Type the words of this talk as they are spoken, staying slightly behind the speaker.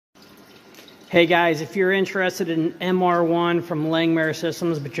Hey guys, if you're interested in MR-1 from Langmuir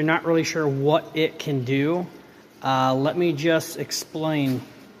Systems, but you're not really sure what it can do, let me just explain.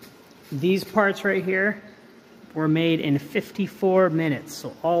 These parts right here were made in 54 minutes,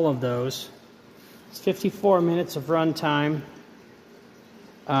 so all of those. It's 54 minutes of run time.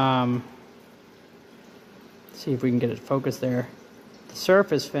 See if we can get it focused there. The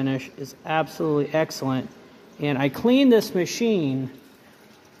surface finish is absolutely excellent, and I cleaned this machine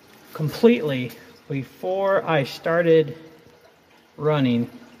completely before I started running,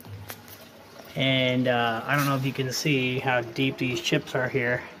 and I don't know if you can see how deep these chips are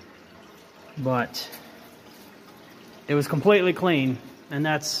here, but it was completely clean, and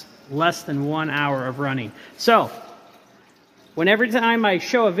that's less than 1 hour of running. So every time I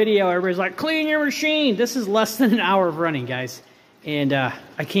show a video, everybody's like, clean your machine. This is less than an hour of running, guys, and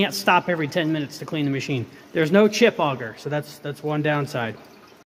I can't stop every 10 minutes to clean the machine. There's no chip auger, so that's one downside.